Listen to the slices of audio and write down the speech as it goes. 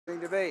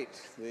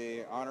debate.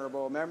 The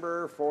honourable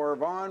member for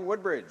Vaughan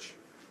Woodbridge.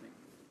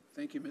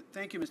 Thank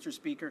you, Mr.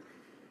 Speaker.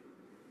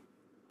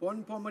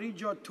 Buon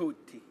pomeriggio a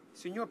tutti.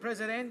 Signor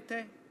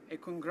Presidente, è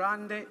con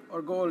grande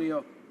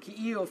orgoglio che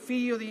io,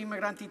 figlio di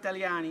immigranti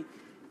italiani,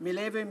 mi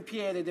levo in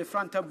piedi di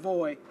fronte a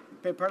voi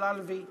per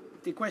parlarvi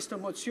di questa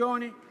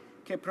mozione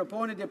che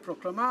propone di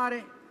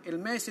proclamare il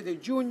mese di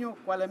giugno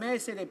quale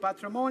mese del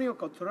patrimonio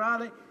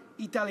culturale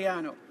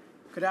italiano.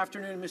 Good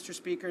afternoon, Mr.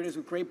 Speaker. It is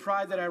with great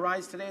pride that I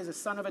rise today as a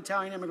son of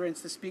Italian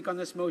immigrants to speak on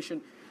this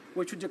motion,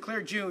 which would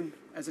declare June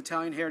as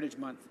Italian Heritage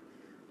Month.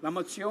 La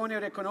mozione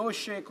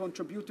riconosce il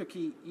contributo che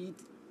gli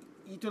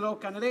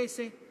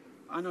italo-canadesi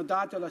hanno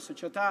dato alla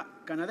società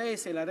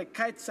canadese, la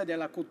ricchezza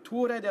della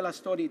cultura e della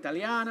storia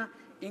italiana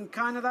in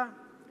Canada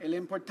e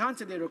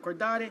l'importanza di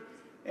ricordare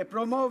e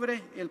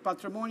promuovere il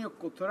patrimonio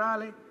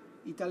culturale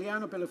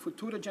italiano per le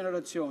future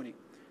generazioni.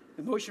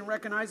 The motion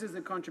recognizes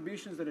the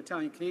contributions that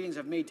Italian Canadians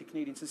have made to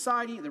Canadian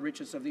society, the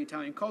richness of the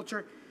Italian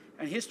culture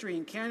and history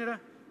in Canada,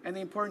 and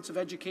the importance of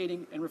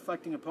educating and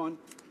reflecting upon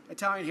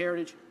Italian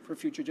heritage for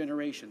future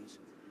generations.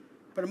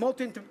 Per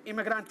molti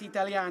immigranti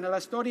italiani la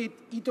storia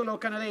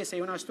italo-canadese è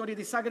una storia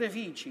di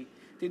sacrifici,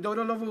 di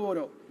duro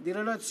lavoro, di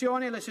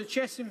relazione e di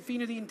successo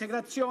infine di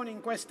integrazione in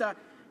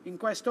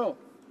questo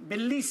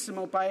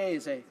bellissimo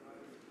paese.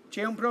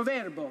 C'è un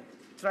proverbio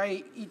tra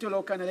gli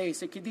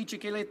italo-canadesi che dice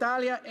che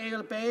l'Italia è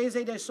il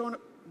paese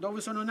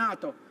dove sono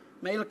nato,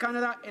 ma il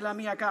Canada è la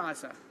mia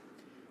casa.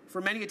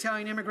 For many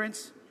Italian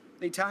immigrants,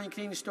 the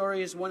Italian-Canadian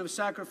story is one of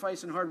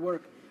sacrifice and hard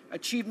work,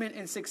 achievement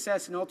and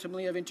success, and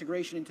ultimately of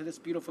integration into this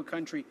beautiful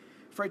country.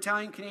 For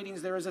Italian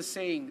Canadians, there is a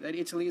saying that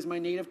Italy is my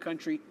native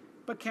country,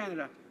 but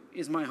Canada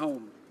is my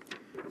home.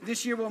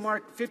 This year will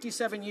mark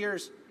 57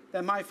 years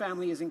that my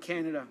family is in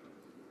Canada.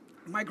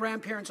 My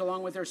grandparents,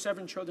 along with their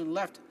 7 children,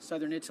 left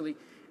southern Italy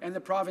and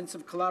the province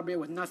of Calabria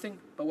with nothing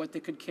but what they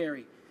could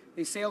carry.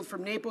 They sailed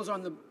from Naples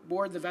on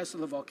board the vessel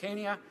the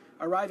Vulcania,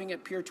 arriving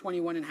at Pier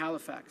 21 in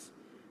Halifax.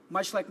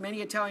 Much like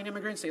many Italian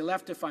immigrants, they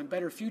left to find a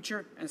better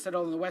future and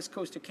settled on the west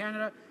coast of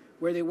Canada,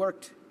 where they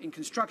worked in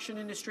construction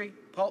industry,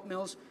 pulp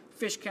mills,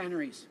 fish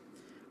canneries.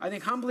 I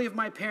think humbly of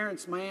my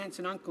parents, my aunts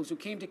and uncles who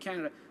came to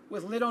Canada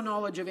with little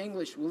knowledge of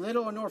English, with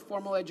little or no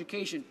formal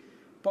education,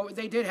 but what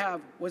they did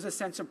have was a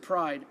sense of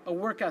pride, a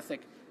work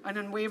ethic, an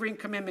unwavering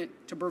commitment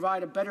to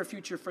provide a better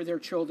future for their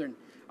children.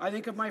 I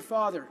think of my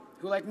father,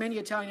 who like many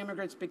Italian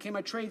immigrants became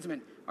a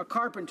tradesman, a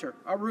carpenter,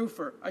 a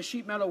roofer, a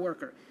sheet metal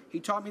worker. He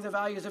taught me the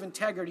values of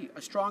integrity,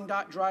 a strong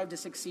drive to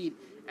succeed,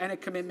 and a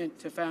commitment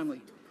to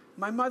family.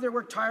 My mother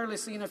worked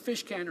tirelessly in a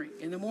fish cannery.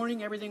 In the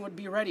morning, everything would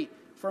be ready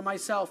for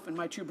myself and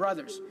my 2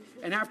 brothers.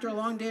 And after a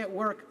long day at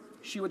work,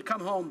 she would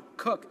come home,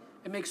 cook,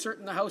 and make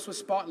certain the house was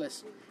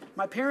spotless.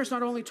 My parents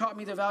not only taught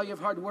me the value of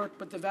hard work,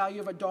 but the value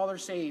of a dollar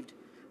saved.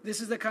 This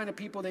is the kind of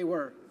people they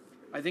were.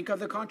 I think of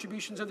the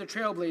contributions of the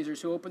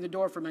trailblazers who opened the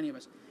door for many of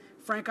us.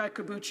 Frank I.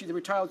 Cabucci, the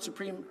retired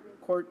Supreme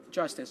Court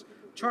Justice.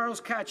 Charles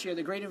Caccia,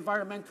 the great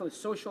environmentalist,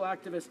 social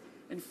activist,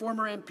 and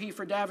former MP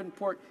for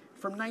Davenport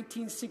from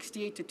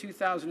 1968 to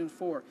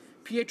 2004.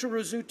 Pietro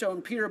Rizzuto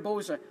and Peter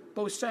Boza,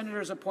 both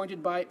senators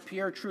appointed by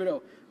Pierre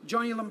Trudeau.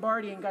 Johnny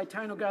Lombardi and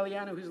Gaetano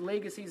Galliano, whose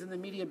legacies in the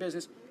media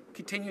business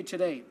continue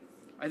today.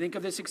 I think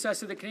of the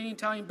success of the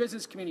Canadian-Italian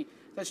business community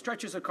that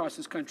stretches across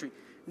this country.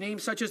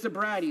 Names such as the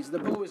Braddis, the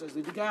Bozas,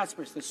 the De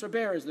Gasperis, the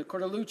Sorbaras, the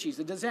Cordaluccis,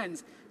 the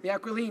Dezens, the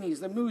Aquilinis,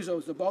 the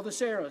Muzos, the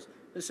Baldasseros,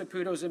 the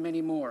Saputos, and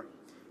many more.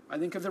 I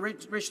think of the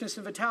richness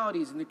and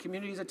vitalities in the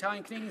communities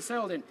Italian Canadians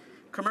settled in,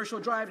 Commercial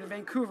Drive in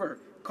Vancouver,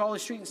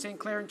 College Street in St.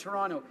 Clair in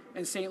Toronto,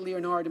 and St.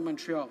 Leonard in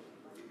Montreal.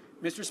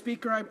 Mr.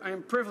 Speaker, I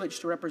am privileged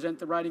to represent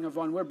the riding of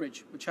Vaughan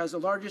Woodbridge, which has the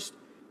largest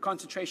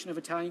concentration of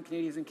Italian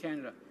Canadians in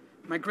Canada.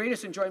 My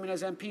greatest enjoyment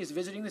as MP is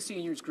visiting the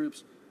seniors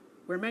groups,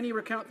 where many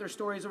recount their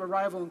stories of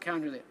arrival in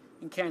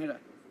Canada,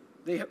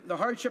 the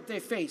hardship they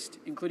faced,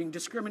 including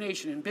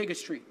discrimination and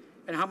bigotry,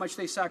 and how much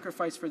they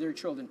sacrificed for their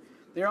children.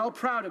 They are all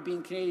proud of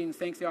being Canadian and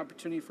thank the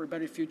opportunity for a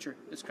better future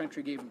this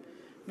country gave them.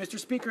 Mr.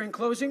 Speaker, in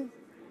closing,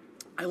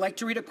 I'd like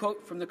to read a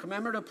quote from the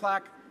commemorative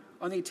plaque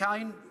on the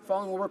Italian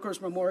Fallen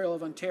Workers Memorial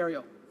of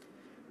Ontario.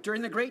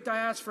 During the great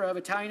diaspora of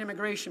Italian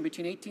immigration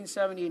between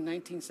 1870 and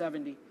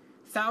 1970,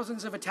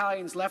 thousands of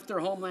Italians left their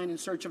homeland in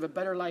search of a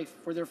better life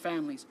for their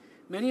families.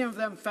 Many of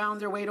them found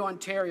their way to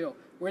Ontario,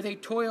 where they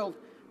toiled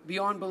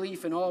beyond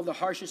belief in all of the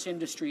harshest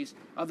industries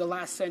of the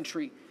last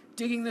century,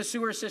 digging the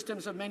sewer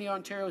systems of many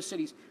Ontario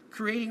cities,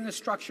 creating the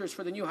structures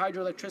for the new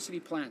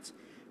hydroelectricity plants,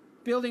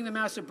 building the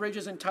massive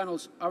bridges and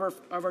tunnels of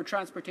our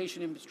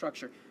transportation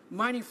infrastructure,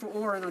 mining for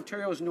ore in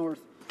Ontario's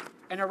north,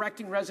 and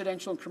erecting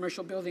residential and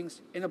commercial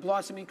buildings in the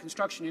blossoming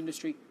construction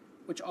industry,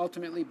 which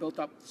ultimately built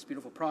up this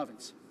beautiful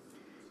province.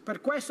 Per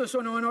questo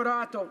sono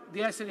onorato di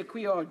essere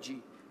qui oggi,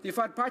 di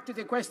far parte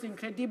di questo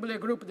incredibile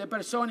gruppo di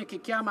persone che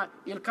chiama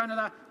il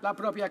Canada la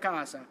propria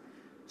casa.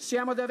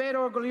 Siamo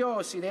davvero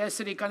orgogliosi di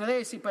essere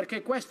canadesi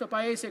perché questo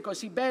paese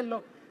così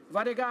bello,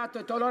 variegato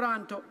e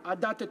tollerante ha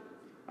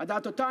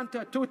dato tanto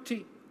a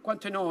tutti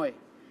quanto noi.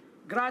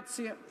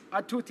 Grazie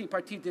a tutti i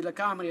partiti della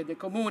Camera e dei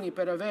Comuni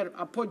per aver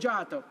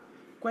appoggiato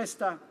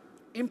questa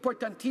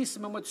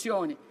importantissima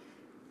mozione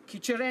che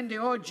ci rende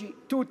oggi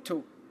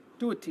tutti,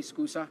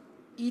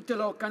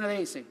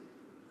 italo-canadese.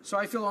 So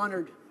I feel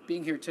honored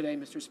being here today,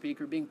 Mr.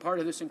 Speaker, being part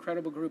of this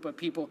incredible group of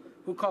people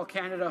who call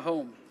Canada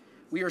home.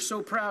 We are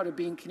so proud of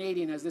being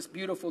Canadian, as this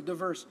beautiful,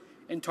 diverse,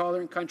 and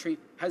tolerant country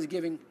has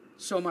given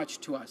so much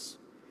to us.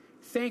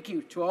 Thank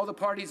you to all the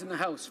parties in the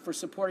House for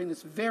supporting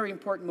this very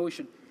important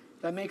motion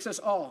that makes us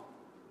all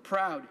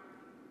proud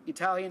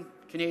Italian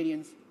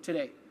Canadians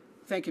today.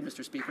 Thank you,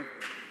 Mr. Speaker.